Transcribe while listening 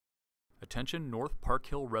Attention North Park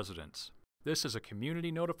Hill residents. This is a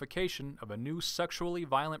community notification of a new sexually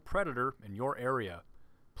violent predator in your area.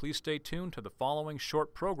 Please stay tuned to the following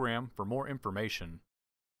short program for more information.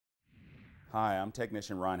 Hi, I'm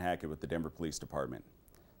Technician Ron Hackett with the Denver Police Department.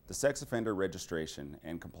 The Sex Offender Registration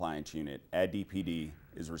and Compliance Unit at DPD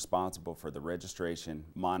is responsible for the registration,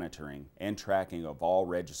 monitoring, and tracking of all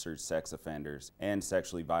registered sex offenders and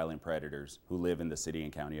sexually violent predators who live in the city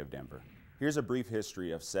and county of Denver. Here's a brief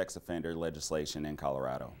history of sex offender legislation in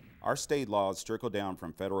Colorado. Our state laws trickle down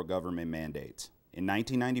from federal government mandates. In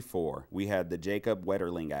 1994, we had the Jacob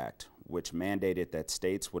Wetterling Act, which mandated that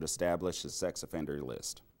states would establish a sex offender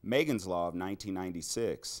list. Megan's Law of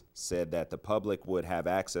 1996 said that the public would have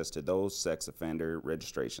access to those sex offender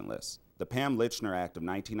registration lists. The Pam Lichner Act of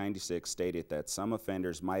 1996 stated that some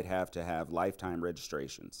offenders might have to have lifetime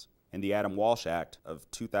registrations. And the Adam Walsh Act of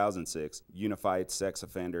 2006 unified sex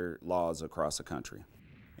offender laws across the country.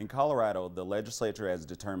 In Colorado, the legislature has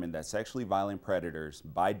determined that sexually violent predators,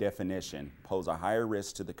 by definition, pose a higher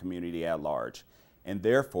risk to the community at large, and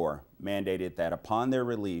therefore mandated that upon their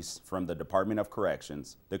release from the Department of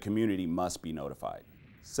Corrections, the community must be notified.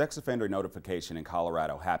 Sex offender notification in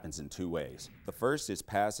Colorado happens in two ways. The first is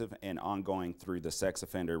passive and ongoing through the sex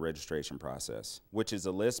offender registration process, which is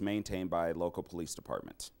a list maintained by local police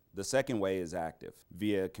departments. The second way is active,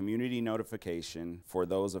 via community notification for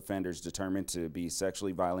those offenders determined to be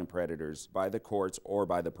sexually violent predators by the courts or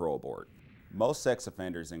by the parole board. Most sex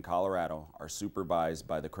offenders in Colorado are supervised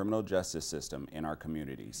by the criminal justice system in our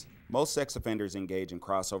communities. Most sex offenders engage in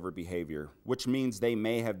crossover behavior, which means they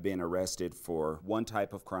may have been arrested for one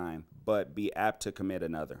type of crime, but be apt to commit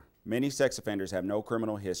another. Many sex offenders have no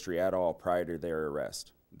criminal history at all prior to their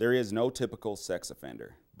arrest. There is no typical sex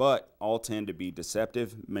offender, but all tend to be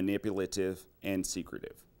deceptive, manipulative, and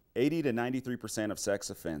secretive. 80 to 93% of sex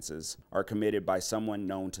offenses are committed by someone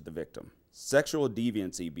known to the victim. Sexual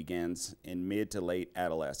deviancy begins in mid to late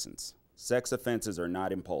adolescence. Sex offenses are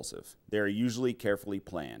not impulsive. They are usually carefully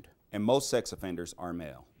planned, and most sex offenders are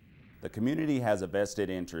male. The community has a vested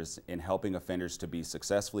interest in helping offenders to be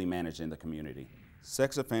successfully managed in the community.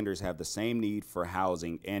 Sex offenders have the same need for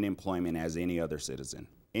housing and employment as any other citizen.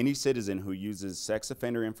 Any citizen who uses sex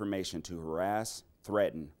offender information to harass,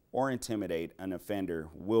 threaten, or intimidate an offender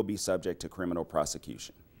will be subject to criminal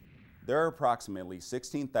prosecution. There are approximately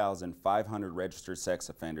 16,500 registered sex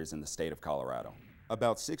offenders in the state of Colorado.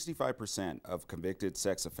 About 65% of convicted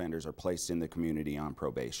sex offenders are placed in the community on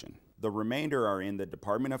probation. The remainder are in the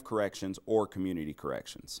Department of Corrections or Community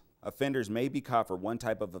Corrections. Offenders may be caught for one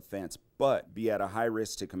type of offense, but be at a high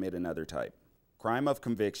risk to commit another type. Crime of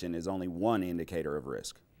conviction is only one indicator of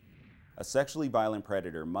risk. A sexually violent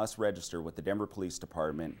predator must register with the Denver Police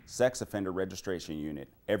Department Sex Offender Registration Unit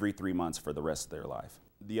every 3 months for the rest of their life.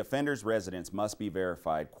 The offender's residence must be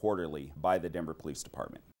verified quarterly by the Denver Police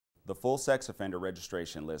Department. The full sex offender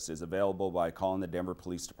registration list is available by calling the Denver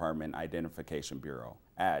Police Department Identification Bureau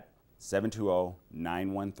at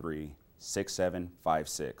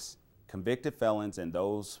 720-913-6756. Convicted felons and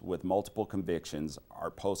those with multiple convictions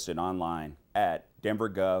are posted online at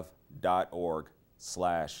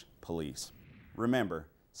denvergov.org/police. Remember,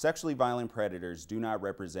 sexually violent predators do not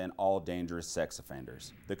represent all dangerous sex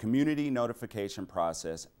offenders. The community notification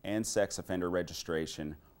process and sex offender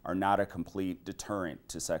registration are not a complete deterrent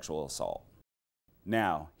to sexual assault.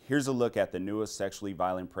 Now, here's a look at the newest sexually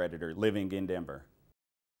violent predator living in Denver.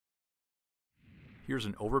 Here's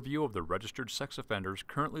an overview of the registered sex offenders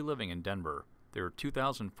currently living in Denver. There are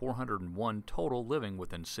 2,401 total living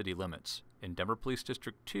within city limits. In Denver Police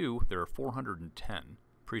District 2, there are 410.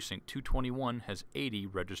 Precinct 221 has 80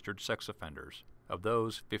 registered sex offenders. Of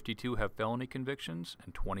those, 52 have felony convictions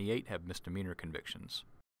and 28 have misdemeanor convictions.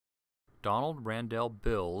 Donald Randell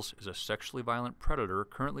Bills is a sexually violent predator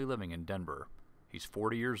currently living in Denver. He's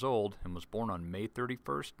 40 years old and was born on May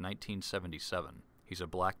 31st, 1977. He's a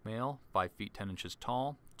black male, 5 feet 10 inches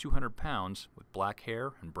tall, 200 pounds, with black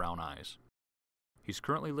hair and brown eyes. He's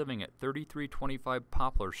currently living at 3325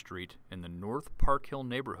 Poplar Street in the North Park Hill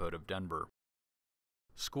neighborhood of Denver.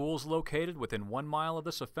 Schools located within 1 mile of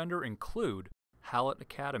this offender include Hallett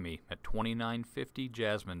Academy at 2950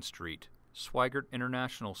 Jasmine Street, Swigert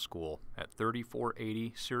International School at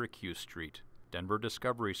 3480 Syracuse Street, Denver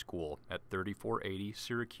Discovery School at 3480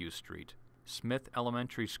 Syracuse Street, Smith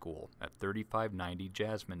Elementary School at 3590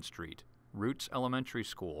 Jasmine Street, Roots Elementary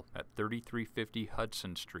School at 3350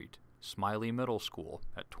 Hudson Street, Smiley Middle School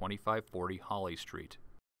at 2540 Holly Street.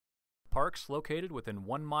 Parks located within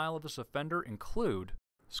 1 mile of this offender include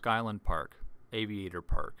Skyland Park, Aviator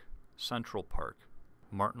Park, Central Park,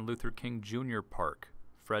 Martin Luther King Jr. Park,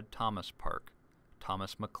 Fred Thomas Park,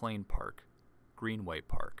 Thomas McLean Park, Greenway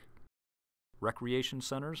Park. Recreation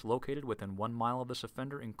centers located within 1 mile of this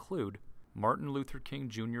offender include Martin Luther King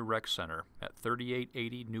Jr. Rec Center at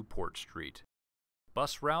 3880 Newport Street.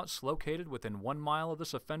 Bus routes located within 1 mile of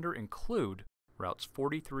this offender include routes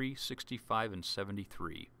 43, 65, and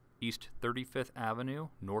 73, East 35th Avenue,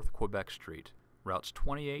 North Quebec Street, routes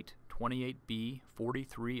 28, 28B,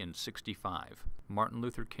 43, and 65, Martin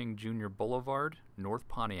Luther King Jr. Boulevard, North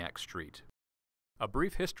Pontiac Street. A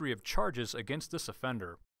brief history of charges against this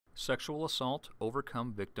offender. Sexual assault,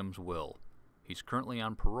 overcome victim's will. He's currently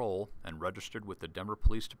on parole and registered with the Denver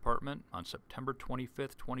Police Department on September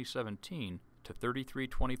 25, 2017 to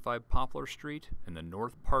 3325 Poplar Street in the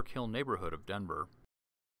North Park Hill neighborhood of Denver.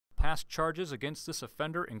 Past charges against this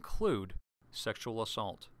offender include sexual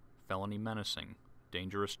assault, felony menacing,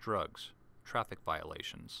 dangerous drugs, traffic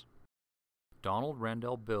violations. Donald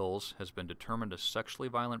Randell Bills has been determined a sexually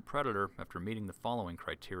violent predator after meeting the following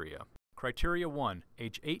criteria. Criteria 1.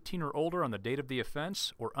 Age 18 or older on the date of the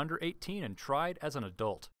offense, or under 18 and tried as an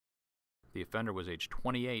adult. The offender was age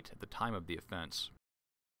 28 at the time of the offense.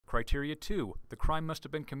 Criteria 2. The crime must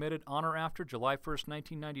have been committed on or after July 1,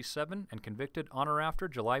 1997 and convicted on or after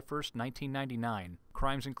July 1, 1999.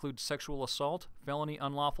 Crimes include sexual assault, felony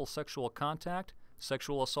unlawful sexual contact,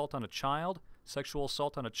 sexual assault on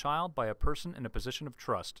a child by a person in a position of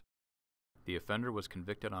trust. The offender was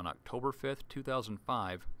convicted on October 5,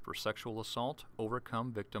 2005 for sexual assault,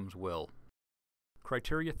 overcome victim's will.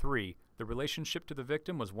 Criteria 3. The relationship to the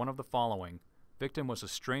victim was one of the following. Victim was a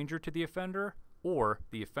stranger to the offender, or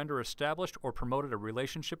the offender established or promoted a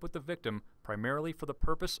relationship with the victim primarily for the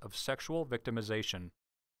purpose of sexual victimization.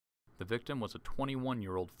 The victim was a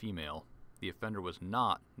 21-year-old female. The offender was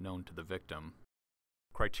not known to the victim.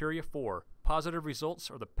 Criteria 4. Positive results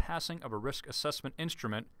are the passing of a risk assessment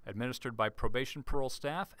instrument administered by probation parole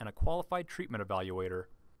staff and a qualified treatment evaluator.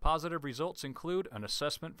 Positive results include an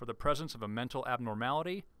assessment for the presence of a mental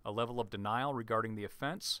abnormality, a level of denial regarding the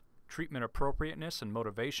offense, treatment appropriateness and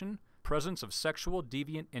motivation, presence of sexual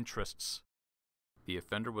deviant interests. The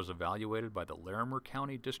offender was evaluated by the Larimer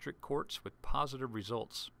County District Courts with positive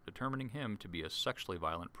results, determining him to be a sexually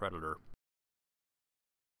violent predator.